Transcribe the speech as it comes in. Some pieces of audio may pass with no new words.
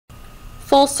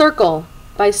Full Circle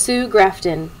by Sue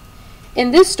Grafton.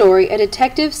 In this story, a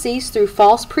detective sees through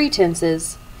false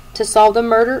pretenses to solve the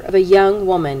murder of a young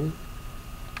woman.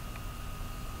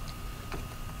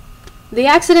 The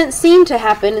accident seemed to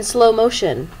happen in slow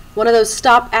motion, one of those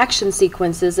stop-action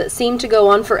sequences that seem to go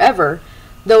on forever,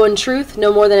 though in truth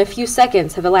no more than a few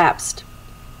seconds have elapsed.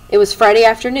 It was Friday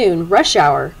afternoon, rush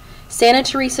hour, Santa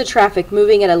Teresa traffic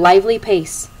moving at a lively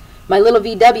pace, my little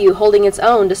VW holding its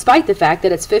own despite the fact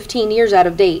that it's 15 years out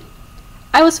of date.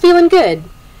 I was feeling good.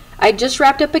 I'd just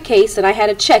wrapped up a case and I had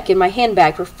a check in my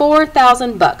handbag for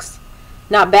 $4,000.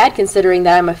 Not bad considering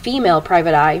that I'm a female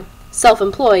private eye,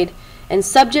 self-employed, and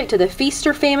subject to the feast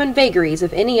or famine vagaries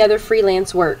of any other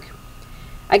freelance work.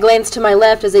 I glanced to my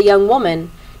left as a young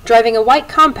woman, driving a white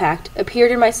compact,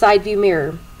 appeared in my side view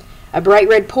mirror. A bright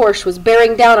red Porsche was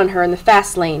bearing down on her in the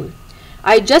fast lane.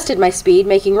 I adjusted my speed,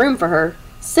 making room for her,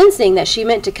 sensing that she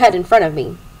meant to cut in front of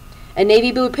me. A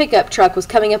navy blue pickup truck was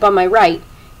coming up on my right,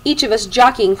 each of us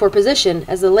jockeying for position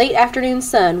as the late afternoon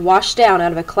sun washed down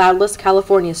out of a cloudless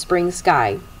California spring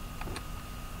sky.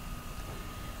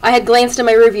 I had glanced in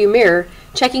my rearview mirror,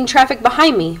 checking traffic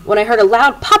behind me, when I heard a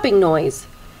loud popping noise.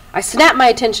 I snapped my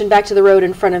attention back to the road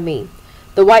in front of me.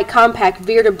 The white compact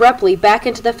veered abruptly back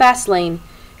into the fast lane,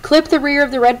 clipped the rear of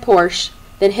the red Porsche,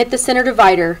 then hit the center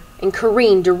divider and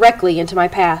careened directly into my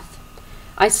path.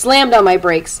 I slammed on my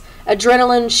brakes,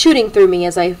 adrenaline shooting through me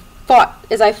as I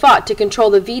fought to control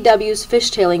the VW's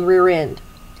fishtailing rear end.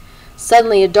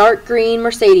 Suddenly, a dark green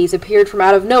Mercedes appeared from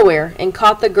out of nowhere and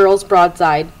caught the girl's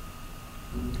broadside,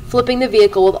 flipping the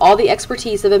vehicle with all the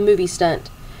expertise of a movie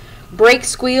stunt. Brakes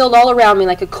squealed all around me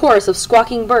like a chorus of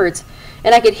squawking birds,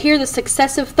 and I could hear the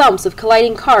successive thumps of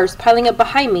colliding cars piling up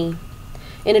behind me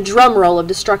in a drum roll of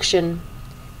destruction.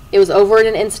 It was over in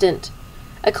an instant,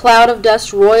 a cloud of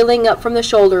dust roiling up from the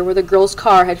shoulder where the girl's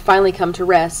car had finally come to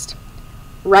rest.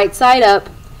 Right side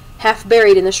up, half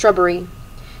buried in the shrubbery.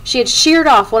 She had sheared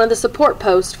off one of the support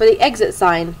posts for the exit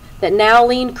sign that now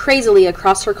leaned crazily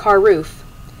across her car roof.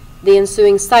 The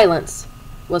ensuing silence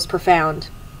was profound.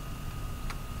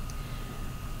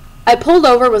 I pulled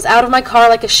over and was out of my car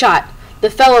like a shot,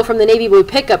 the fellow from the navy blue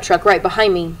pickup truck right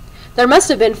behind me. There must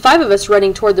have been 5 of us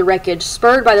running toward the wreckage,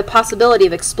 spurred by the possibility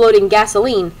of exploding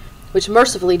gasoline, which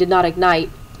mercifully did not ignite.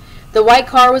 The white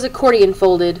car was accordion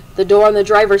folded, the door on the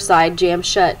driver's side jammed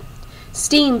shut.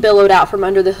 Steam billowed out from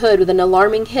under the hood with an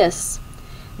alarming hiss.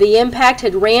 The impact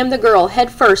had rammed the girl head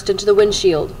first into the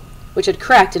windshield, which had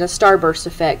cracked in a starburst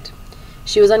effect.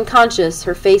 She was unconscious,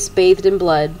 her face bathed in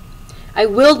blood. I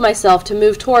willed myself to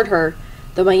move toward her,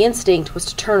 though my instinct was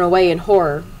to turn away in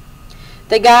horror.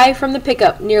 The guy from the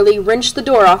pickup nearly wrenched the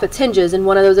door off its hinges in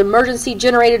one of those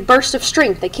emergency-generated bursts of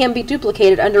strength that can be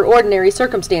duplicated under ordinary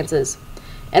circumstances.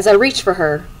 As I reached for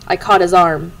her, I caught his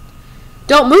arm.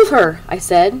 "Don't move her," I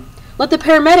said. "Let the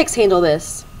paramedics handle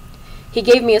this." He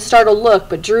gave me a startled look,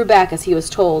 but drew back as he was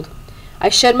told. I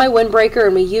shed my windbreaker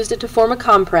and we used it to form a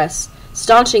compress,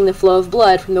 staunching the flow of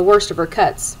blood from the worst of her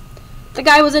cuts. The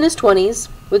guy was in his 20s,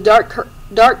 with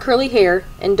dark curly hair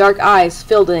and dark eyes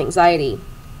filled with anxiety.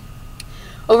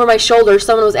 Over my shoulder,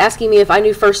 someone was asking me if I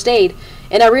knew first aid,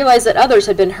 and I realized that others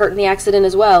had been hurt in the accident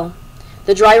as well.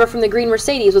 The driver from the green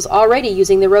Mercedes was already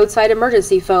using the roadside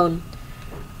emergency phone,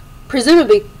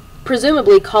 presumably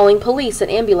calling police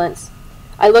and ambulance.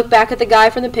 I looked back at the guy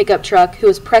from the pickup truck who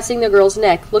was pressing the girl's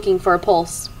neck, looking for a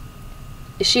pulse.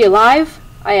 "Is she alive?"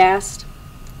 I asked.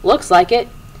 "Looks like it."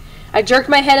 I jerked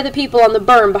my head at the people on the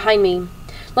berm behind me.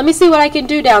 "Let me see what I can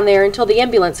do down there until the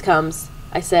ambulance comes,"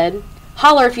 I said.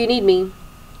 "Holler if you need me."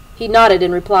 He nodded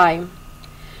in reply.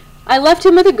 I left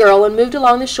him with the girl and moved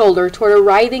along the shoulder toward a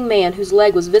writhing man whose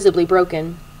leg was visibly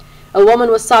broken. A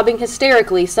woman was sobbing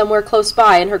hysterically somewhere close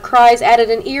by, and her cries added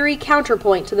an eerie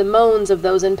counterpoint to the moans of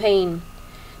those in pain.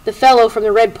 The fellow from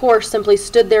the red Porsche simply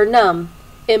stood there numb,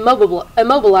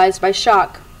 immobilized by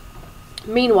shock.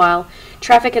 Meanwhile,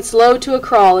 traffic had slowed to a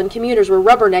crawl and commuters were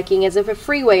rubbernecking as if a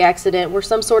freeway accident were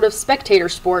some sort of spectator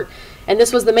sport, and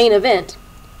this was the main event.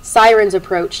 Sirens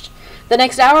approached. The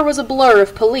next hour was a blur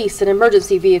of police and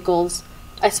emergency vehicles.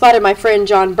 I spotted my friend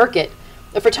John Burkett,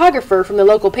 a photographer from the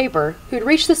local paper, who'd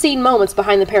reached the scene moments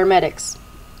behind the paramedics.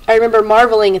 I remember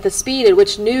marveling at the speed at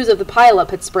which news of the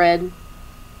pileup had spread.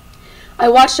 I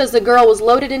watched as the girl was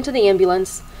loaded into the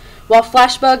ambulance. While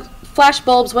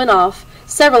flashbulbs went off,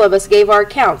 several of us gave our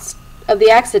accounts of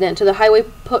the accident to the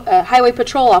highway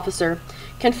patrol officer,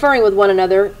 conferring with one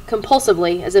another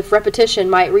compulsively as if repetition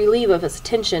might relieve us of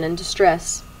tension and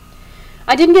distress.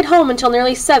 I didn't get home until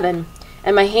nearly 7,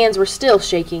 and my hands were still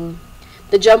shaking.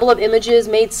 The jumble of images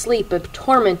made sleep a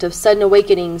torment of sudden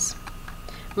awakenings,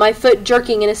 my foot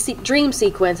jerking in a dream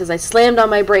sequence as I slammed on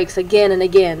my brakes again and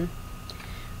again.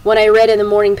 When I read in the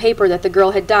morning paper that the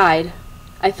girl had died,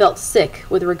 I felt sick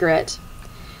with regret.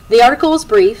 The article was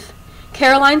brief.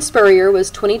 Caroline Spurrier was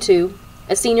 22,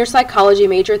 a senior psychology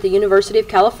major at the University of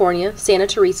California, Santa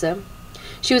Teresa.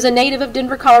 She was a native of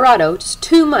Denver, Colorado, just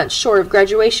 2 months short of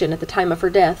graduation at the time of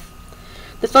her death.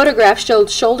 The photograph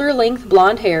showed shoulder-length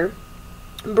blonde hair,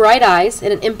 bright eyes,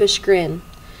 and an impish grin.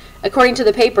 According to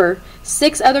the paper,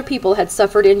 6 other people had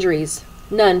suffered injuries,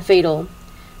 none fatal.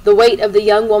 The weight of the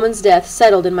young woman's death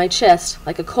settled in my chest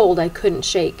like a cold I couldn't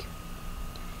shake.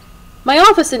 My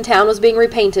office in town was being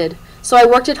repainted, so I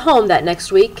worked at home that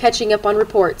next week, catching up on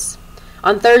reports.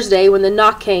 On Thursday, when the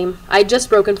knock came, I had just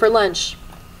broken for lunch.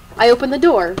 I opened the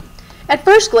door. At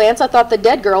first glance, I thought the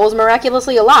dead girl was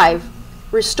miraculously alive,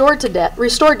 restored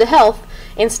to health,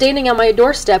 and standing on my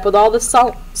doorstep with all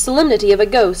the solemnity of a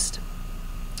ghost.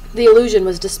 The illusion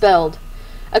was dispelled.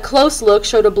 A close look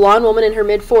showed a blonde woman in her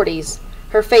mid-40s,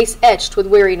 her face etched with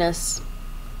weariness.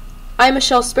 "I'm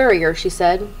Michelle Spurrier," she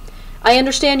said. "I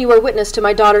understand you were witness to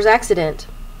my daughter's accident."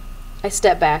 I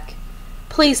stepped back.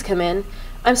 "Please come in.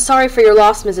 I'm sorry for your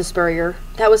loss, Mrs. Spurrier.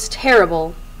 That was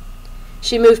terrible."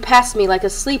 She moved past me like a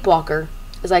sleepwalker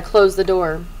as I closed the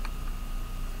door.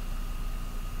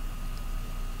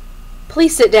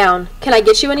 "Please sit down. Can I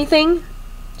get you anything?"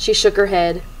 She shook her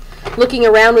head, looking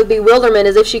around with bewilderment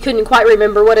as if she couldn't quite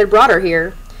remember what had brought her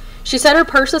here. She set her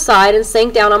purse aside and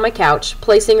sank down on my couch,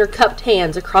 placing her cupped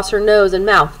hands across her nose and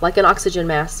mouth like an oxygen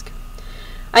mask.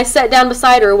 I sat down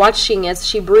beside her, watching as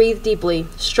she breathed deeply,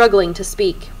 struggling to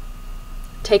speak.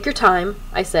 "Take your time,"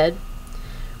 I said.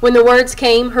 When the words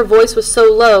came, her voice was so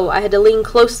low I had to lean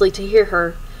closely to hear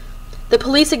her. "The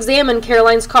police examined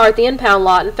Caroline's car at the impound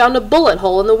lot and found a bullet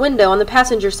hole in the window on the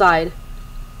passenger side.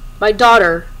 My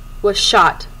daughter was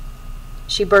shot."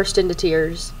 She burst into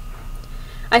tears.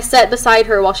 I sat beside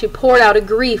her while she poured out a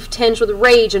grief tinged with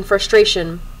rage and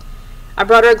frustration. I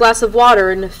brought her a glass of water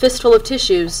and a fistful of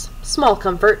tissues, small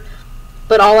comfort,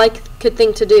 but all I could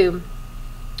think to do.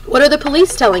 "What are the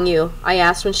police telling you?" I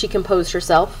asked when she composed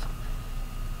herself.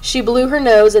 She blew her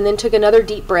nose and then took another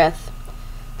deep breath.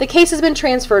 "The case has been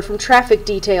transferred from traffic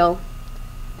detail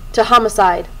to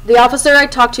homicide. The officer I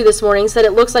talked to this morning said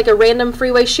it looks like a random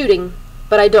freeway shooting,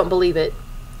 but I don't believe it."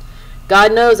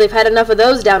 "God knows they've had enough of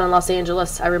those down in Los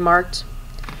Angeles," I remarked.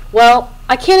 "Well,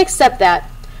 I can't accept that.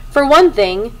 For one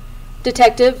thing,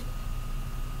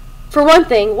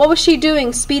 what was she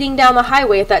doing speeding down the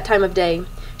highway at that time of day?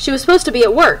 She was supposed to be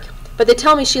at work, but they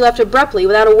tell me she left abruptly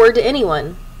without a word to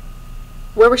anyone."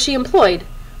 "Where was she employed?"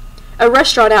 "A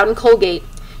restaurant out in Colgate.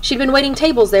 She'd been waiting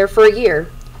tables there for a year.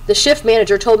 The shift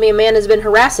manager told me a man has been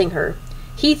harassing her.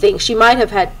 He thinks she might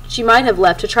have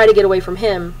left to try to get away from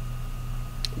him."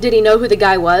 "Did he know who the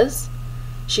guy was?"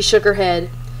 She shook her head.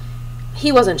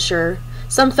 "He wasn't sure.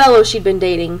 Some fellow she'd been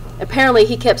dating. Apparently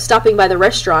he kept stopping by the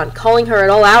restaurant, calling her at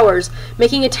all hours,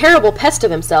 making a terrible pest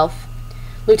of himself.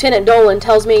 Lieutenant Dolan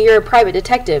tells me you're a private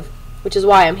detective, which is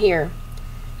why I'm here.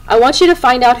 I want you to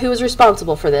find out who is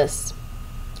responsible for this."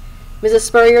 "Mrs.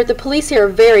 Spurrier, the police here are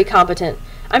very competent.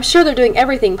 I'm sure they're doing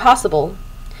everything possible."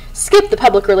 "Skip the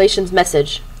public relations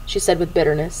message," she said with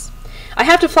bitterness. "I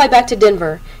have to fly back to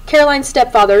Denver. Caroline's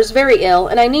stepfather is very ill,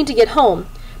 and I need to get home.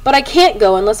 But I can't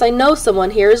go unless I know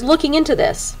someone here is looking into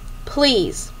this.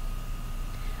 Please."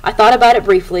 I thought about it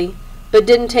briefly, but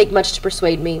didn't take much to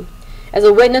persuade me. As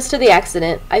a witness to the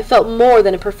accident, I felt more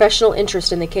than a professional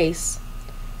interest in the case.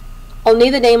 "I'll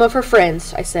need the name of her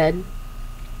friends," I said.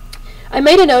 I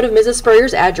made a note of Mrs.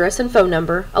 Spurrier's address and phone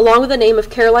number, along with the name of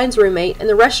Caroline's roommate and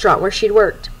the restaurant where she'd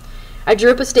worked. I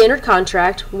drew up a standard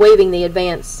contract, waiving the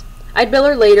advance. I'd bill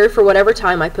her later for whatever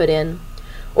time I put in.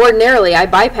 Ordinarily, I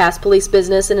bypass police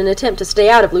business in an attempt to stay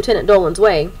out of Lieutenant Dolan's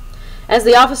way. As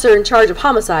the officer in charge of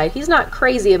homicide, he's not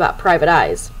crazy about private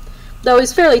eyes. Though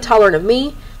he's fairly tolerant of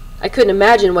me, I couldn't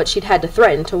imagine what she'd had to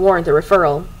threaten to warrant the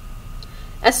referral.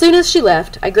 As soon as she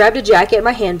left, I grabbed a jacket and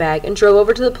my handbag and drove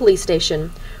over to the police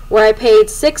station, where I paid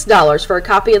 $6 for a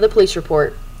copy of the police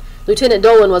report. Lieutenant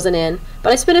Dolan wasn't in,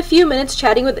 but I spent a few minutes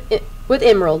chatting with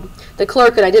Emerald, the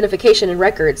clerk in identification and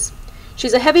records.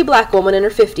 She's a heavy black woman in her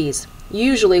 50s,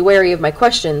 usually wary of my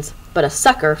questions, but a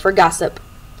sucker for gossip.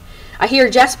 "I hear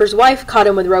Jasper's wife caught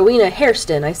him with Rowena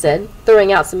Hairston," I said,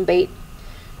 throwing out some bait.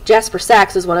 Jasper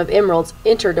Sachs is one of Emerald's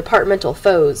interdepartmental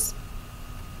foes.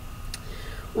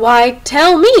 "Why,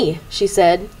 tell me," she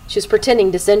said. She was pretending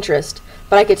disinterest,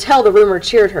 but I could tell the rumor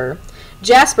cheered her.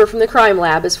 Jasper from the crime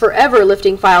lab is forever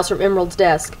lifting files from Emerald's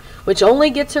desk, which only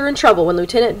gets her in trouble when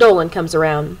Lieutenant Dolan comes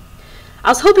around. "I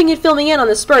was hoping you'd fill me in on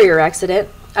the Spurrier accident.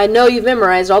 I know you've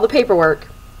memorized all the paperwork."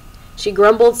 She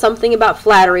grumbled something about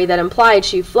flattery that implied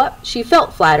she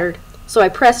felt flattered, so I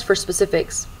pressed for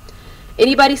specifics.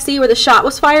 Anybody see where the shot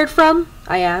was fired from?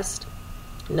 I asked.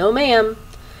 No, ma'am.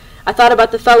 I thought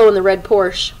about the fellow in the red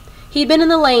Porsche. He'd been in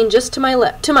the lane just to my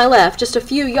left, just a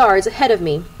few yards ahead of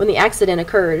me, when the accident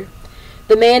occurred.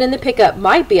 The man in the pickup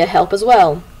might be a help as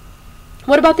well.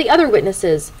 What about the other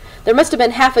witnesses? There must have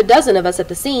been half a dozen of us at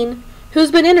the scene.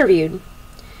 Who's been interviewed?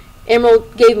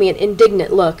 Emerald gave me an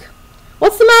indignant look.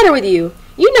 What's the matter with you?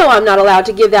 You know I'm not allowed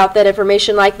to give out that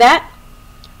information like that.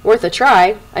 Worth a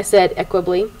try, I said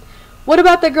equably. What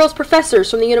about the girls' professors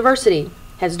from the university?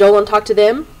 Has Dolan talked to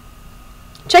them?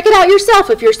 Check it out yourself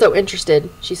if you're so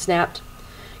interested, she snapped.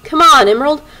 Come on,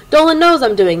 Emerald. Dolan knows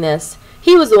I'm doing this.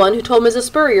 He was the one who told Mrs.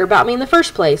 Spurrier about me in the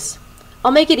first place.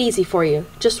 I'll make it easy for you.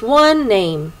 Just one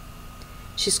name.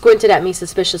 She squinted at me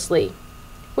suspiciously.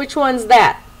 Which one's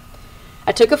that?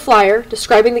 I took a flyer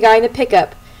describing the guy in the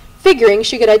pickup, figuring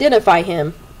she could identify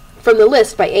him from the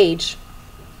list by age.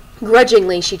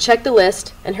 Grudgingly, she checked the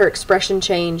list, and her expression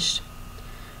changed.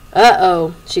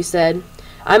 Uh-oh, she said.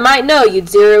 I might know you'd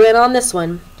zero in on this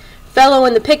one. Fellow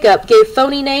in the pickup gave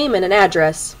phony name and an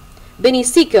address. Benny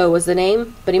Seco was the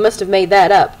name, but he must have made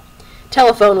that up.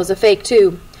 Telephone was a fake,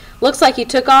 too. Looks like he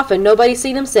took off and nobody's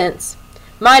seen him since.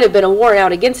 Might have been a warrant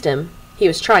out against him. He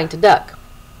was trying to duck.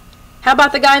 How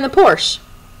about the guy in the Porsche?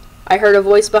 I heard a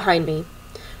voice behind me.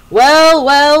 Well,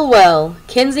 well, well,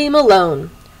 Kinsey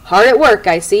Malone. Hard at work,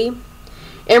 I see.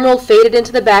 Emerald faded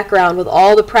into the background with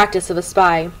all the practice of a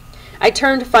spy. I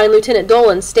turned to find Lieutenant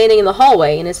Dolan standing in the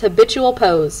hallway in his habitual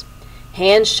pose,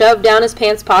 hands shoved down his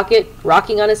pants pocket,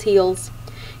 rocking on his heels.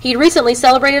 He'd recently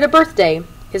celebrated a birthday,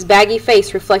 his baggy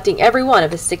face reflecting every one of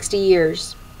his 60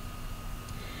 years.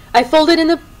 I folded in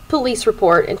the police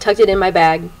report and tucked it in my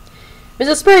bag.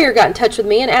 Mrs. Spurrier got in touch with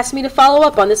me and asked me to follow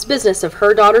up on this business of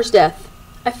her daughter's death.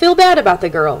 I feel bad about the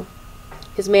girl.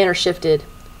 His manner shifted.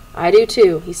 I do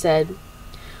too, he said.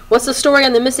 What's the story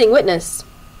on the missing witness?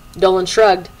 Dolan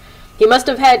shrugged. He must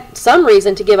have had some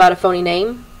reason to give out a phony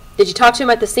name. Did you talk to him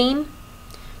at the scene?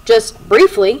 Just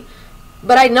briefly,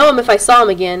 but I'd know him if I saw him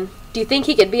again. Do you think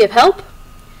he could be of help?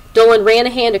 Dolan ran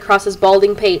a hand across his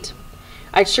balding pate.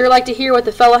 I'd sure like to hear what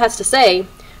the fellow has to say.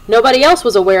 Nobody else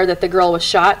was aware that the girl was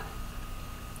shot.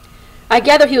 I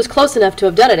gather he was close enough to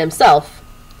have done it himself.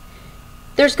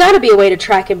 There's got to be a way to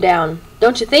track him down,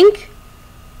 don't you think?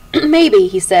 Maybe,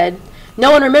 he said.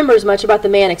 No one remembers much about the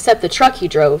man except the truck he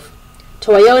drove.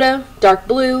 Toyota, dark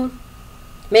blue,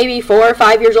 maybe 4 or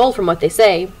 5 years old from what they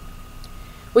say.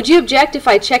 Would you object if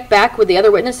I checked back with the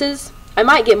other witnesses? I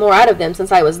might get more out of them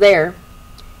since I was there.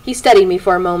 He studied me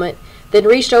for a moment, then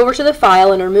reached over to the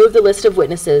file and removed the list of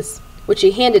witnesses, which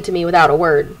he handed to me without a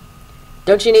word.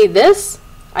 Don't you need this?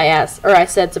 I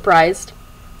said, surprised.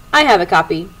 I have a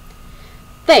copy.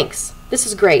 Thanks. This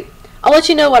is great. I'll let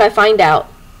you know what I find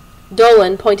out.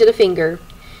 Dolan pointed a finger.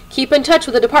 Keep in touch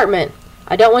with the department.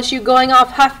 I don't want you going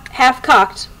off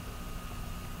half-cocked.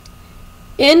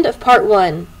 End of part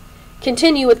 1.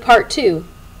 Continue with part 2.